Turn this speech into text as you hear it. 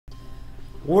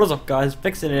What is up guys,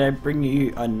 Vixen today bringing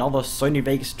you another Sony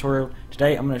Vegas tutorial.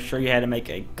 Today I'm going to show you how to make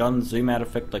a gun zoom out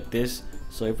effect like this.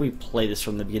 So if we play this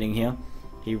from the beginning here,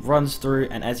 he runs through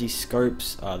and as he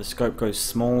scopes, the scope goes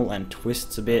small and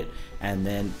twists a bit, and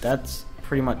then that's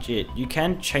pretty much it. You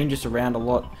can change this around a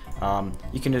lot.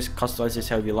 You can just customize this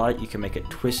however you like. You can make it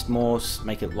twist more,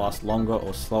 make it last longer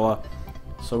or slower.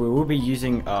 So we will be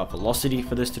using velocity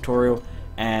for this tutorial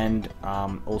and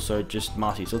also just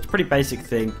Marty. So it's a pretty basic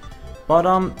thing. But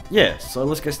yeah, so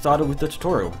let's get started with the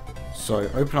tutorial. So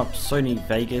open up Sony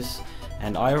Vegas,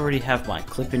 and I already have my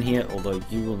clip in here, although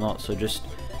you will not, so just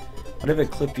whatever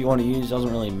clip you want to use, doesn't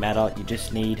really matter. You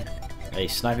just need a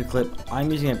sniping clip.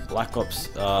 I'm using a Black Ops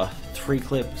 3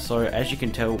 clip, so as you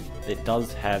can tell it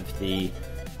does have the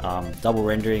double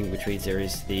rendering, which means there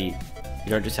is the, you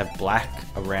don't just have black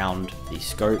around the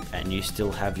scope and you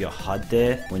still have your HUD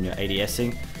there when you're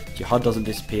ADSing. So your HUD doesn't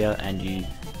disappear and you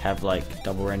have like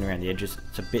double rendering around the edges.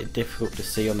 It's a bit difficult to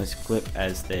see on this clip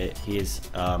as he is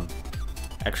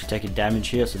actually taking damage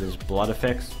here, so there's blood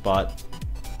effects, but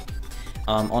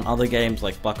on other games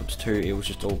like Black Ops 2 it was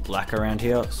just all black around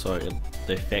here, so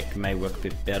the effect may work a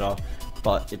bit better,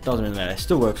 but it doesn't really matter, it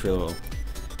still works really well.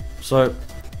 So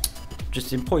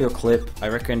just import your clip. I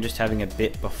recommend just having a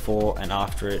bit before and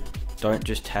after it. Don't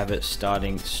just have it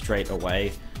starting straight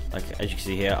away. Like as you can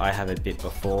see here, I have a bit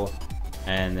before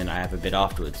and then I have a bit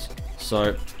afterwards.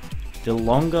 So the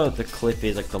longer the clip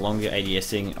is, like the longer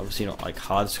ADSing, obviously not like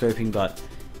hard scoping, but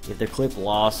if the clip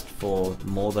lasts for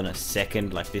more than a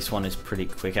second, like this one is pretty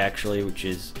quick actually, which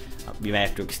is, you may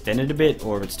have to extend it a bit,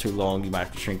 or if it's too long you might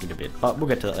have to shrink it a bit, but we'll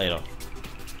get to that later.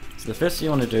 So the first thing you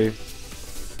want to do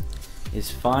is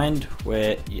find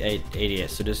where you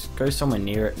ADS, so just go somewhere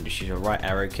near it and just use your right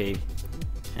arrow key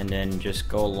and then just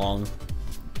go along,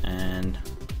 and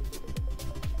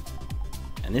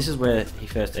this is where he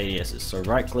first ADSs, so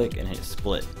right click and hit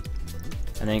split,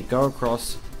 and then go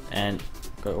across and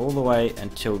go all the way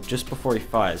until just before he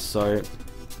fires. So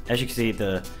as you can see,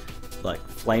 the like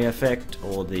flame effect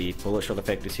or the bullet shot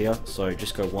effect is here, so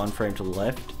just go one frame to the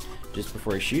left just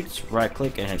before he shoots, right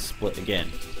click and hit split again.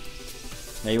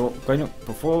 Now you're going to,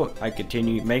 before I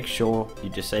continue, make sure you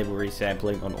disable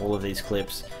resampling on all of these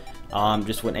clips.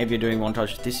 Just whenever you're doing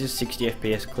montage, this is 60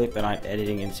 FPS clip and I'm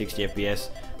editing in 60 FPS,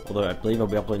 although I believe I'll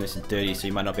be uploading this in 30, so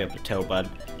you might not be able to tell, but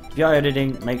if you are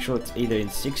editing, make sure it's either in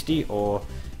 60, or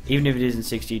even if it is in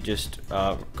 60, just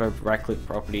go right click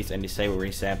properties and disable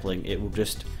resampling. It will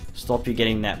just stop you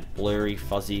getting that blurry,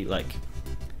 fuzzy, like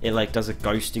it like does a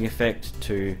ghosting effect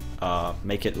to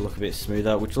make it look a bit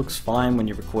smoother, which looks fine when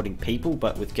you're recording people,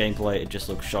 but with gameplay it just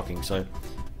looks shocking, so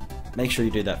make sure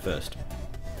you do that first.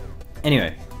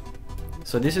 Anyway,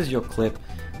 so this is your clip.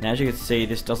 Now as you can see,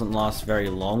 this doesn't last very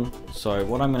long, so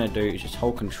what I'm going to do is just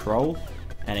hold control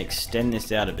and extend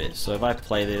this out a bit. So if I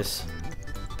play this,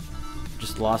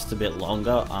 just lasts a bit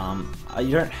longer.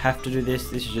 You don't have to do this,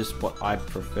 this is just what I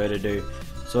prefer to do.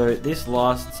 So this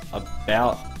lasts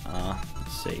about,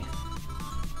 let's see,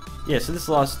 yeah, so this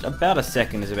lasts about a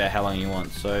second is about how long you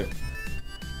want, so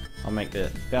I'll make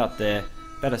that about there,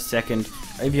 about a second.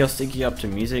 If you're syncing up to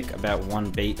music, about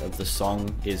one beat of the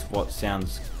song is what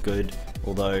sounds good,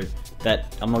 although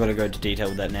that, I'm not going to go into detail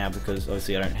with that now because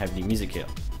obviously I don't have any music here.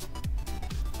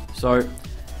 So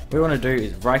what we want to do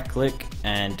is right click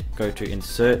and go to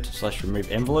insert / remove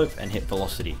envelope and hit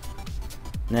velocity.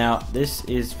 Now this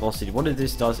is velocity. What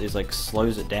this does is like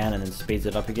slows it down and then speeds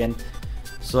it up again.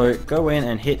 So go in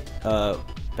and hit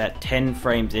about 10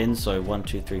 frames in, so 1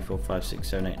 2 3 4 5 6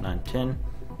 7 8 9 10.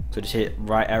 So just hit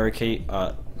right arrow key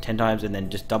 10 times and then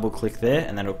just double click there,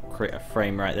 and then it'll create a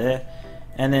frame right there,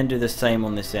 and then do the same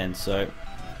on this end. So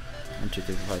 1 2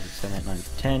 3 4 5 6 7 8 9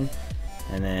 10,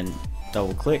 and then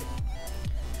double click.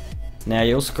 Now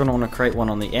you're also going to want to create one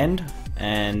on the end,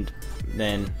 and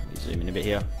then zoom in a bit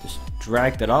here, just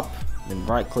drag that up, then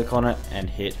right click on it and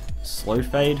hit slow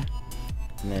fade,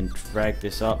 and then drag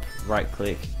this up, right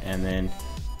click, and then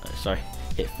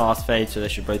hit fast fade, so they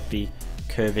should both be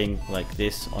curving like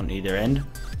this on either end.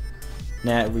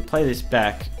 Now if we play this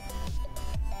back,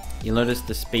 you'll notice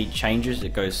the speed changes,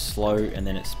 it goes slow and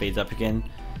then it speeds up again.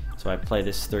 So I play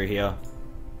this through here.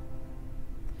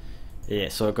 Yeah,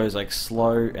 so it goes like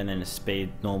slow and then a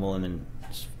speed normal and then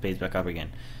speeds back up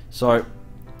again. So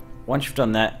once you've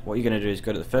done that, what you're going to do is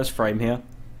go to the first frame here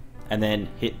and then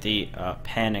hit the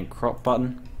pan and crop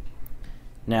button.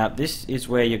 Now this is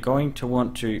where you're going to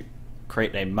want to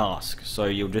create a mask, so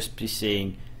you'll just be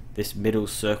seeing this middle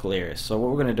circle area. So what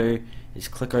we're going to do is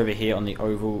click over here on the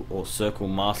oval or circle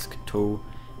mask tool,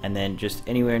 and then just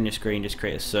anywhere on your screen just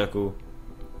create a circle.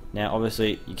 Now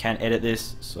obviously you can edit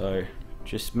this, so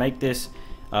just make this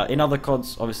In other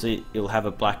CODs, obviously, it'll have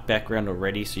a black background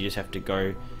already, so you just have to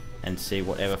go and see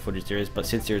whatever footage there is. But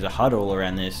since there is a HUD all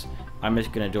around this, I'm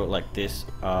just going to do it like this,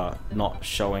 not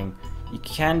showing. You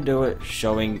can do it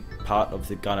showing part of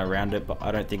the gun around it, but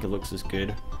I don't think it looks as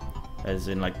good as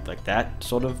in like that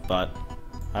sort of, but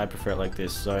I prefer it like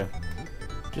this. So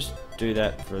just do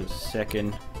that for a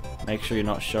second. Make sure you're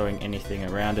not showing anything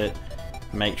around it.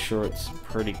 Make sure it's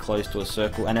pretty close to a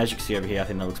circle, and as you can see over here, I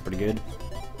think that looks pretty good.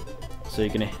 So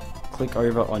you're going to click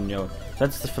over on your,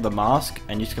 that's for the mask,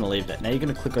 and you're just going to leave that. Now you're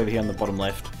going to click over here on the bottom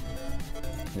left.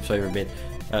 I'll show you a bit.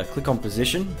 Click on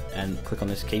position and click on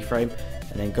this keyframe,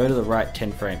 and then go to the right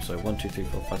 10 frames. So 1, 2, 3,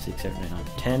 4, 5, 6, 7, 8, 9,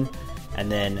 10. And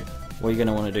then what you're going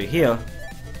to want to do here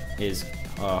is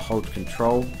hold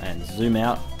control and zoom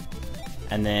out.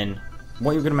 And then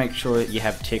what you're going to make sure you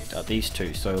have ticked are these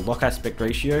two. So lock aspect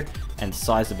ratio and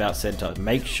size about center.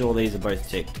 Make sure these are both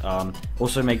ticked.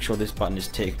 Also make sure this button is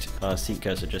ticked. Sync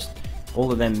cursor, just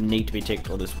all of them need to be ticked,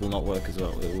 or this will not work as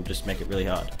well. It will just make it really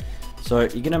hard. So you're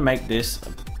going to make this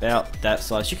about that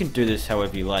size. You can do this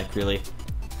however you like, really.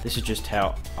 This is just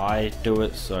how I do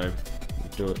it, so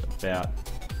do it about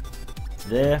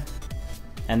there.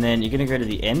 And then you're going to go to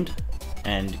the end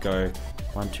and go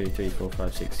 1, 2, 3, 4,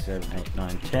 5, 6, 7, 8,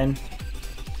 9, 10.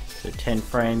 So 10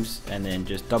 frames, and then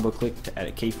just double click to add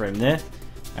a keyframe there.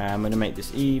 I'm going to make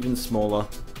this even smaller.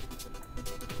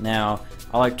 Now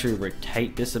I like to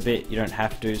rotate this a bit. You don't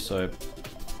have to, so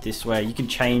this way you can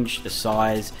change the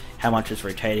size, how much it's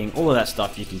rotating, all of that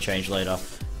stuff you can change later,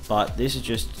 but this is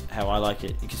just how I like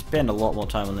it. You can spend a lot more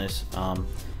time on this, and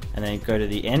then go to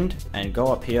the end and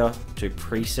go up here to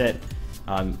preset.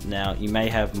 Now you may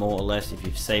have more or less if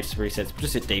you've saved presets, but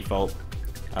just hit default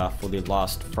for the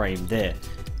last frame there.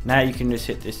 Now you can just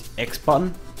hit this X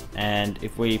button, and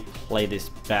if we play this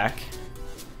back.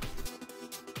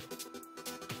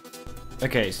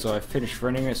 Okay, so I finished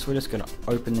running it, so we're just going to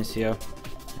open this here.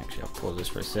 Actually, I'll pause this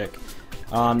for a sec.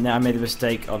 Now I made the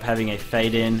mistake of having a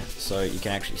fade in, so you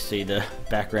can actually see the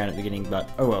background at the beginning, but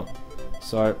oh well.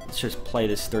 So let's just play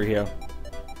this through here.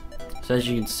 So as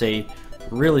you can see,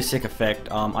 really sick effect.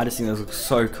 I just think this looks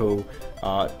so cool.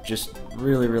 Just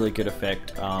really good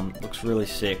effect. Looks really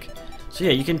sick. So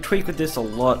yeah, you can tweak with this a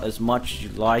lot, as much as you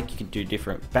like. You can do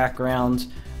different backgrounds.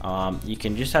 You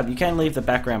can just have, you can leave the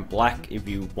background black if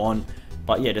you want,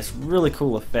 but yeah, just really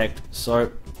cool effect. So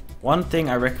one thing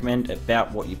I recommend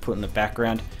about what you put in the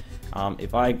background,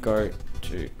 if I go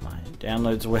to my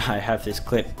downloads where I have this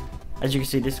clip, as you can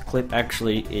see, this clip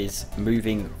actually is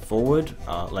moving forward,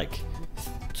 like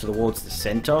towards the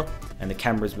center, and the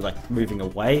camera is like moving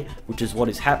away, which is what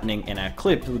is happening in our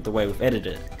clip with the way we've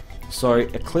edited it. So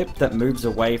a clip that moves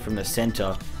away from the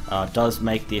center does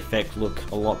make the effect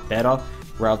look a lot better,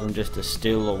 rather than just a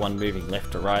still or one moving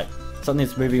left or right. Something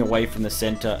that's moving away from the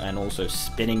center and also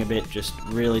spinning a bit just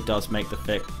really does make the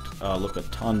effect look a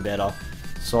ton better.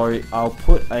 So I'll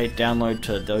put a download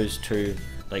to those two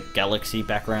like galaxy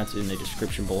backgrounds in the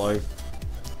description below.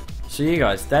 So yeah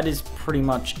guys, that is pretty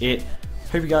much it.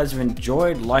 Hope you guys have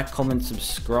enjoyed. Like, comment,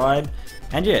 subscribe,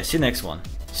 and yeah, see you next one.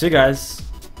 See you guys,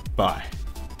 bye.